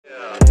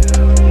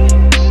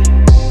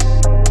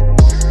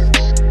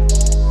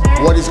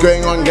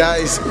Going on,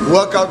 guys?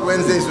 Workout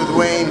Wednesdays with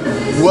Wayne.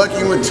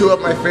 Working with two of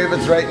my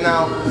favorites right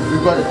now.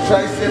 We've got a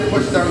tricep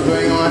pushdown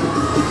going on.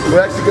 We're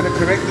actually going to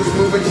correct this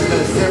movement. She's going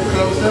to step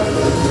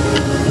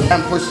closer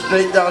and push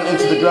straight down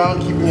into the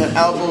ground, keeping her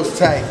elbows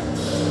tight.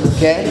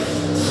 Okay?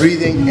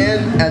 Breathing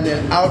in and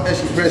then out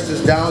as she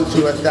presses down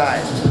to her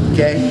thigh.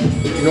 Okay?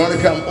 You want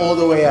to come all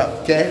the way up.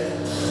 Okay?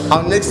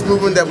 Our next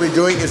movement that we're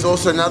doing is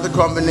also another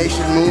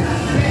combination move.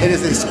 It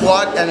is a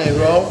squat and a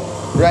row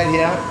right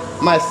here.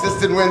 My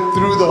assistant went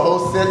through the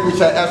whole set,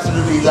 which I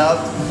absolutely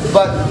loved.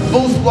 But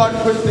full squat,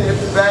 push the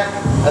hips back,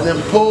 and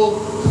then pull,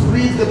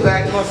 squeeze the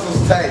back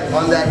muscles tight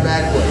on that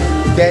back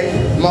foot.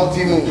 Okay?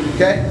 Multi-move.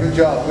 Okay? Good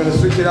job. We're going to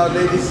switch it out,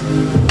 ladies.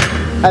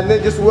 And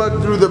then just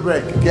work through the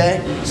break.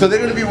 Okay? So they're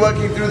going to be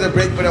working through the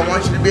break, but I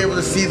want you to be able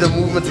to see the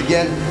movements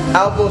again.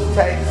 Elbows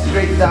tight,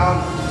 straight down,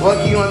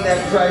 working on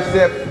that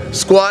tricep.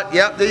 Squat.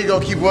 Yep, there you go.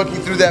 Keep working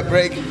through that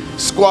break.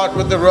 Squat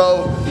with the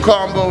row,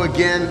 combo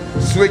again,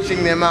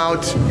 switching them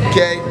out.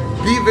 Okay?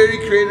 Be very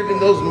creative in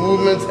those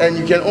movements, and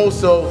you can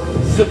also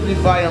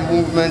simplify a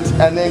movement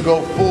and then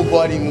go full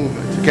body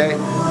movement. Okay?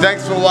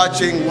 Thanks for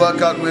watching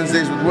Workout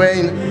Wednesdays with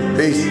Wayne.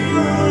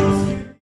 Peace.